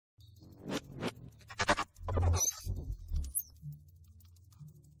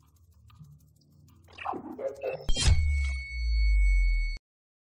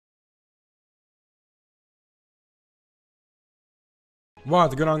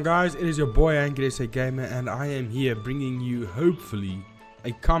What's going on, guys? It is your boy Angrysagamer, and I am here bringing you hopefully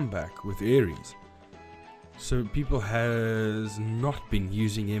a comeback with Aries. So people has not been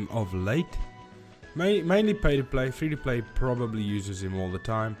using him of late. Mainly pay to play. Free to play probably uses him all the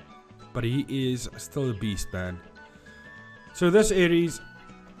time, but he is still a beast, man. So this Aries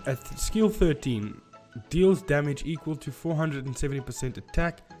at skill 13 deals damage equal to 470%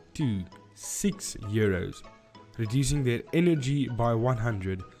 attack to 6 euros, reducing their energy by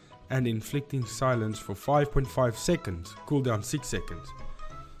 100 and inflicting silence for 5.5 seconds, cooldown 6 seconds.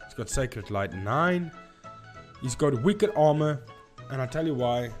 He's got Sacred Light 9. He's got Wicked Armor, and I tell you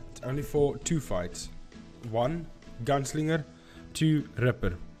why, it's only for 2 fights. 1 Gunslinger, 2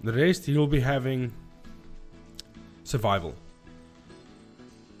 Ripper. The rest he'll be having Survival.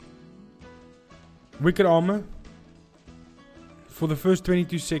 Wicked Armor. For the first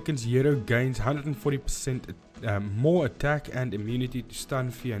 22 seconds, Hero gains 140% more attack and immunity to stun,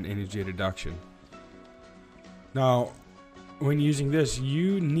 fear, and energy reduction. Now, when using this,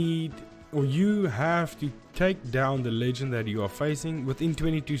 you have to take down the legend that you are facing within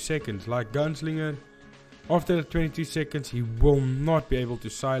 22 seconds. Like Gunslinger, after 22 seconds, he will not be able to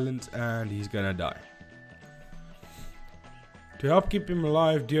silence and he's gonna die. To help keep him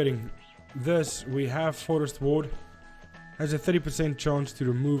alive during this, we have Forest Ward. Has a 30% chance to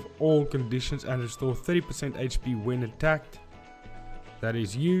remove all conditions and restore 30% HP when attacked. That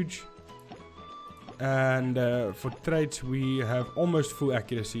is huge. And for traits we have almost full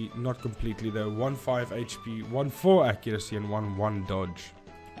accuracy, not completely though. 1-5 HP, 1-4 accuracy and 1-1 dodge.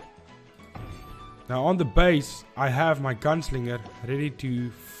 Now on the base I have my Gunslinger ready to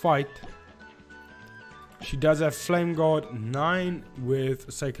fight. She does have Flame Guard 9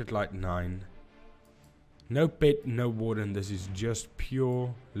 with Sacred Light 9. No pet, no warden, this is just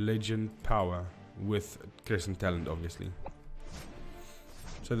pure legend power with Crescent Talent obviously.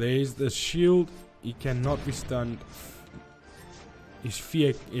 So there is the shield, he cannot be stunned, his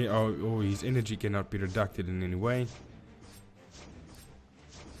fear or his energy cannot be reduced in any way.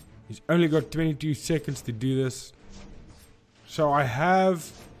 He's only got 22 seconds to do this. So I have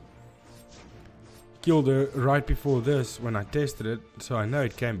killed her right before this when I tested it, so I know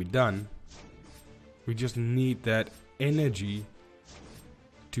it can be done. We just need that energy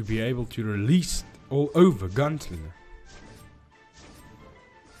to be able to release all over Gunslinger.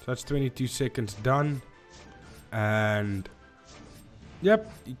 So that's 22 seconds done. And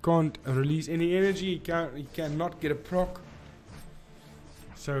yep, he can't release any energy. He cannot get a proc.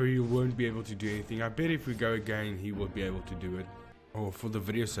 So he won't be able to do anything. I bet if we go again, he will be able to do it. Or for the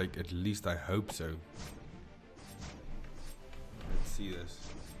video's sake, at least I hope so. Let's see this.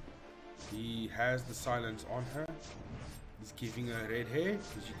 He has the silence on her. He's giving her red hair,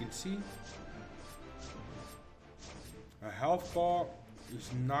 as you can see. Her health bar is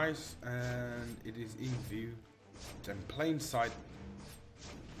nice and it is in view. It's in plain sight.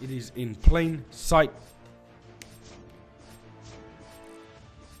 It is in plain sight.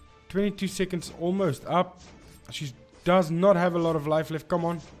 22 seconds almost up. She does not have a lot of life left. Come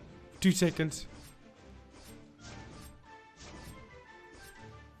on. 2 seconds.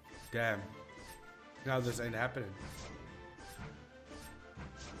 Damn. Now this ain't happening.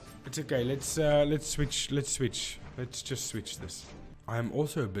 It's okay. Let's switch. Let's just switch this. I am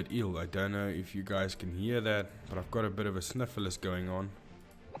also a bit ill. I don't know if you guys can hear that, but I've got a bit of a sniffles going on.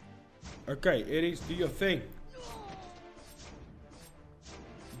 Okay, Aries, do your thing.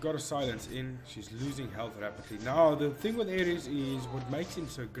 Got a silence in. She's losing health rapidly. Now the thing with Aries is what makes him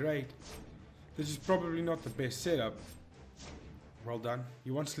so great. This is probably not the best setup. Well done.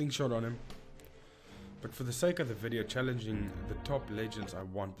 You want slingshot on him. But for the sake of the video challenging the top legends, I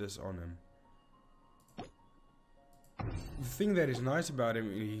want this on him. The thing that is nice about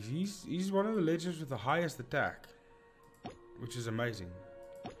him is he's one of the legends with the highest attack, which is amazing.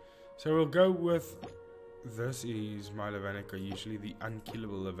 So we'll go with this. Is my Levanica, usually the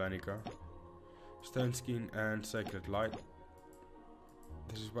unkillable Levanica. Stone Skin and Sacred Light.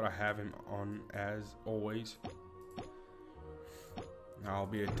 This is what I have him on as always. Now I'll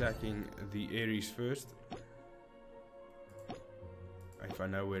be attacking the Aries first, if I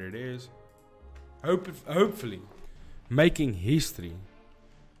know where it is. Hopefully making history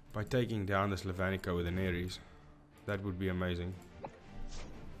by taking down this Levanica with an Aries. That would be amazing.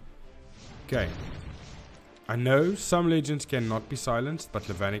 Okay. I know some legends cannot be silenced, but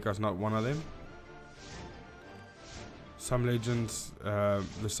Levanica is not one of them. Some legends,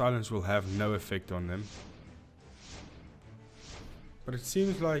 the silence will have no effect on them. But it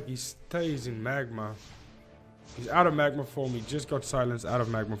seems like he stays in magma. He's out of magma form. He just got silenced out of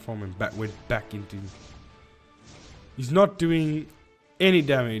magma form and went back into. He's not doing any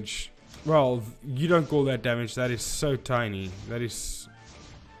damage. Well, you don't call that damage. That is so tiny. That is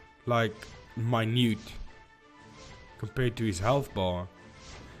like minute compared to his health bar.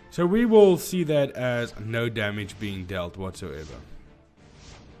 So we will see that as no damage being dealt whatsoever.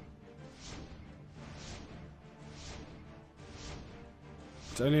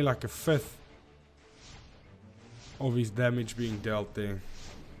 It's only like a fifth of his damage being dealt there.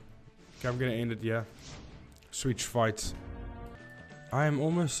 Okay, I'm gonna end it here. Switch fights. I am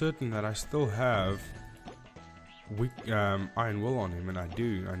almost certain that I still have weak Iron Will on him, and I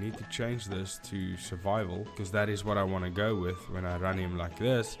do. I need to change this to survival, because that is what I want to go with when I run him like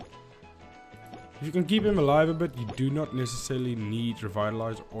this. If you can keep him alive a bit, you do not necessarily need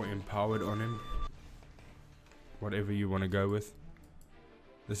Revitalized or Empowered on him. Whatever you want to go with.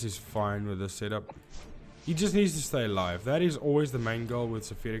 This is fine with this setup. He just needs to stay alive. That is always the main goal with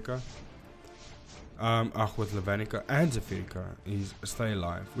Zafirika. With Levanica and Zafirika, is stay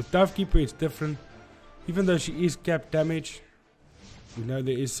alive. With Dovekeeper it's different. Even though she is capped damage, we know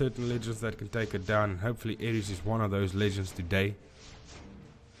there is certain legends that can take her down, and hopefully Aries is one of those legends today.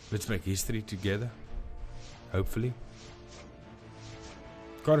 Let's make history together. Hopefully.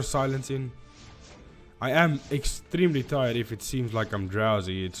 Got a silence in. I am extremely tired. If it seems like I'm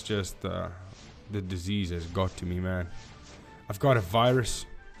drowsy, it's just the disease has got to me, man. I've got a virus.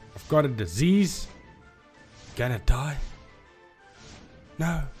 I've got a disease. Gonna die?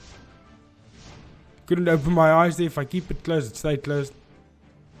 No. Couldn't open my eyes there. If I keep it closed, it stayed closed.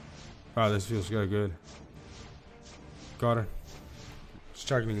 Wow, this feels so good. Got it.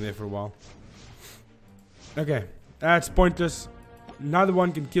 Struggling there for a while. Okay, that's pointless. Neither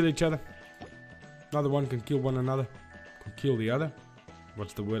one can kill each other. Neither one can kill one another. Can kill the other.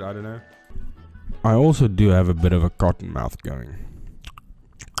 What's the word? I don't know. I also do have a bit of a cotton mouth going.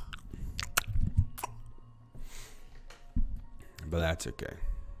 But that's okay.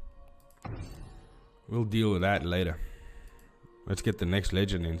 We'll deal with that later. Let's get the next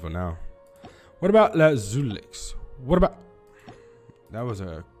legend in for now. What about Lazulix? What about... That was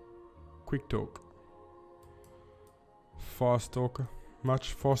a quick talk. Fast talker.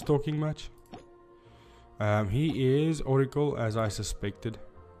 Much? Fast talking much? He is Oracle as I suspected.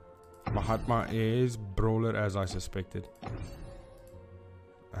 Mahatma is Brawler as I suspected.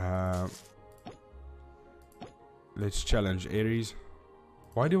 Let's challenge Aries.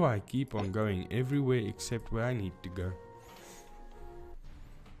 Why do I keep on going everywhere except where I need to go?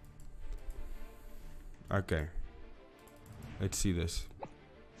 Okay. Let's see this.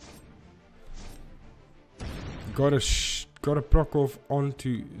 Gotta proc off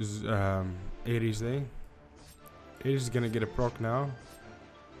onto Aries there. Aries is gonna get a proc now.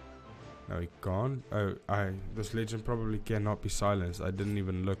 No, he can't. Oh, this legend probably cannot be silenced. I didn't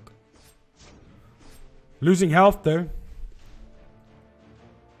even look. Losing health though.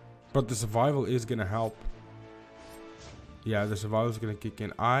 But the survival is gonna help. Yeah, the survival is gonna kick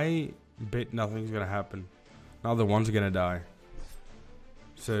in. I bet nothing's gonna happen. Now the one's gonna die.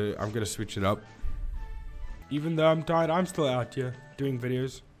 So I'm gonna switch it up. Even though I'm tired, I'm still out here doing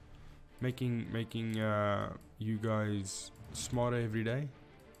videos, making you guys smarter every day.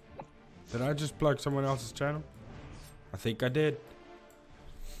 Did I just plug someone else's channel? I think I did.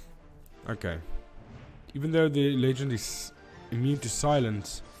 Okay. Even though the legend is immune to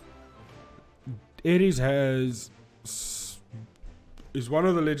silence, Aries is one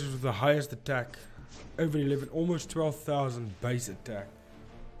of the legends with the highest attack. Over 11, almost 12,000 base attack.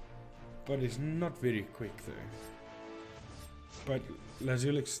 But it's not very quick though. But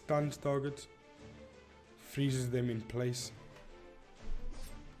Lazulix stuns targets, freezes them in place.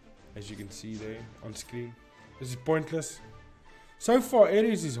 As you can see there on screen. This is pointless. So far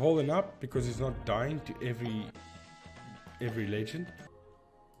Aries is holding up because he's not dying to every legend.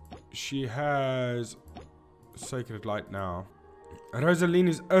 She has Sacred Light now. Rosaline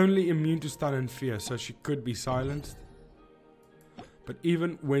is only immune to stun and fear, so she could be silenced. But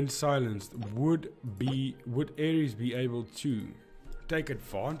even when silenced, would Aries be able to take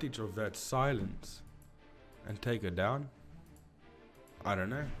advantage of that silence and take her down? I don't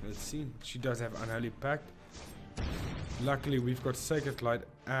know. Let's see. She does have Unholy Pact. Luckily, we've got Sacred Light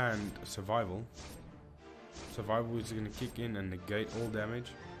and Survival. Survival is going to kick in and negate all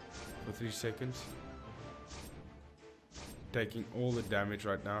damage for 3 seconds. Taking all the damage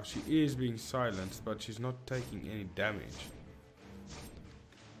right now. She is being silenced, but she's not taking any damage.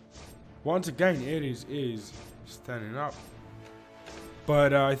 Once again, Aries is standing up.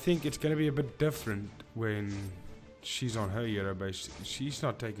 But I think it's going to be a bit different when she's on her hero base. She's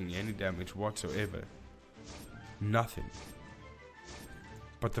not taking any damage whatsoever. Nothing.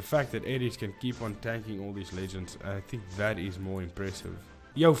 But the fact that Aries can keep on tanking all these legends, I think that is more impressive.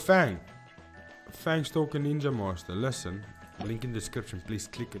 Yo, Fang Stalker Ninja Master, listen. Link in the description, please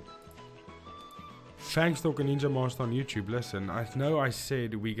click it. Fang Stalker Ninja Master on YouTube, listen. I know I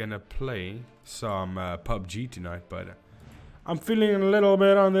said we're gonna play some PUBG tonight, but I'm feeling a little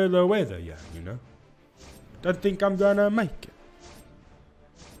bit under the weather, yeah, you know. Don't think I'm gonna make it.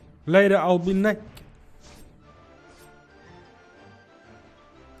 Later I'll be naked.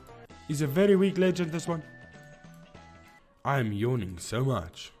 He's a very weak legend, this one. I am yawning so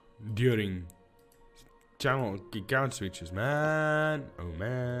much during channel account switches, man. Oh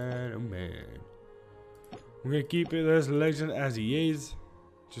man, oh man. We're gonna keep it this legend as he is.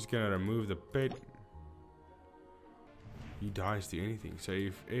 Just gonna remove the pet. He dies to anything, so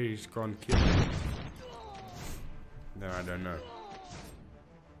if Aries can't kill him, then I don't know.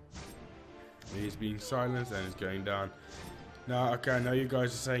 He's being silenced and it's going down. Now, okay, I know you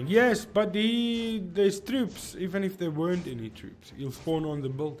guys are saying, yes, but there's troops. Even if there weren't any troops, he'll spawn on the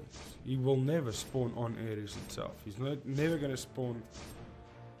buildings. He will never spawn on Aries itself. He's never going to spawn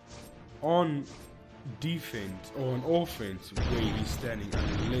on defense or on offense where he's standing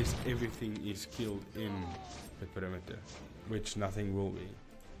unless everything is killed in the perimeter, which nothing will be.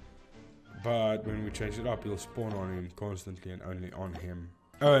 But when we change it up, he'll spawn on him constantly and only on him.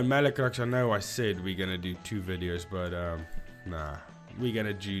 Oh, and Malacrux, I know I said we're gonna do 2 videos, but nah, we're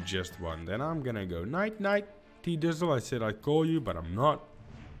gonna do just one. Then I'm gonna go night night. T-Dizzle, I said I'd call you, but I'm not.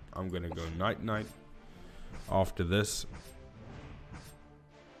 I'm gonna go night night after this.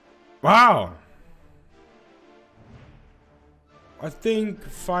 Wow! I think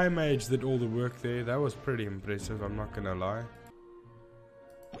Fire Mage did all the work there. That was pretty impressive, I'm not gonna lie.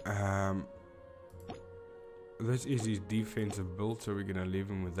 This is his defensive build, so we're gonna leave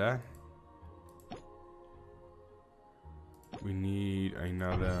him with that. We need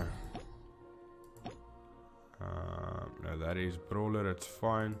another. No, that is brawler. It's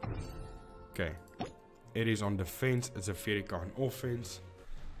fine. Okay, it is on defense. It's a Ferica on offense.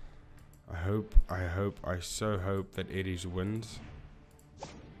 I so hope that Aries wins.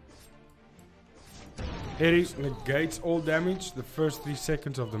 Aries negates all damage the first 3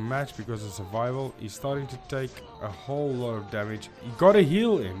 seconds of the match because of survival. He's starting to take a whole lot of damage. He got a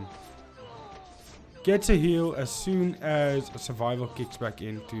heal in. Gets a heal as soon as survival kicks back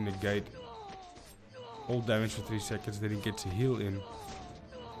in to negate all damage for 3 seconds. Then he gets a heal in.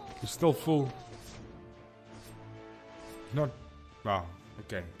 He's still full. Not... Wow.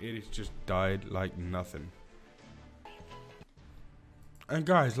 Okay. Aries just died like nothing. And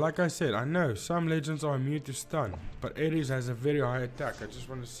guys, like I said, I know some legends are immune to stun, but Aries has a very high attack. I just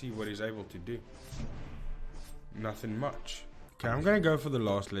want to see what he's able to do. Nothing much. Okay, I'm going to go for the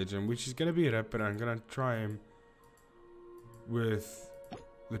last legend, which is going to be Ripper. I'm going to try him with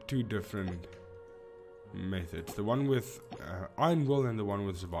the 2 different methods. The one with Iron Will and the one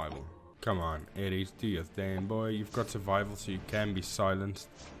with Survival. Come on, Aries, do your thing, boy. You've got Survival, so you can be silenced.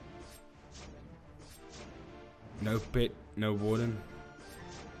 No pet, no warden.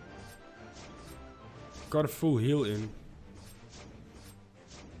 Got a full heal in.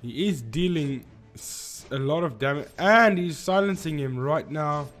 He is dealing a lot of damage, and he's silencing him right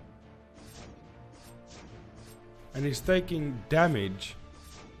now, and he's taking damage,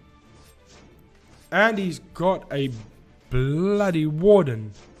 and he's got a bloody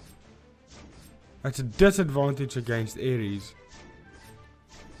warden. That's a disadvantage against Aries,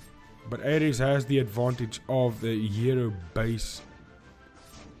 but Aries has the advantage of the hero base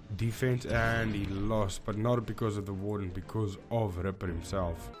defense, and he lost, but not because of the warden, because of Ripper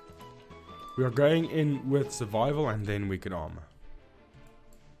himself. We are going in with survival and then wicked armor.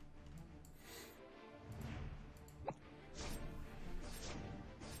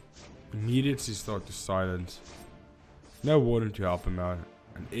 Immediately start to silence. No warden to help him out,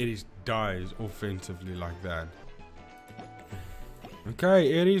 and Aries dies offensively like that.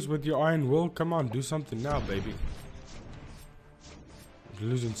 Okay, Aries, with your Iron Will, come on, do something now, baby.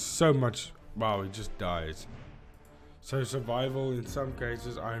 Losing so much. Wow, he just dies. So survival in some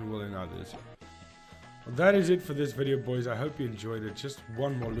cases, Iron Will in others. Well, that is it for this video, boys. I hope you enjoyed it. Just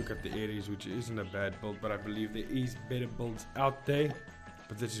one more look at the Aries, which isn't a bad build, but I believe there is better builds out there.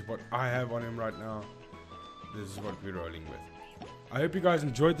 But this is what I have on him right now. This is what we're rolling with. I hope you guys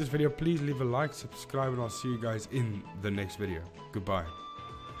enjoyed this video. Please leave a like, subscribe, and I'll see you guys in the next video. Goodbye.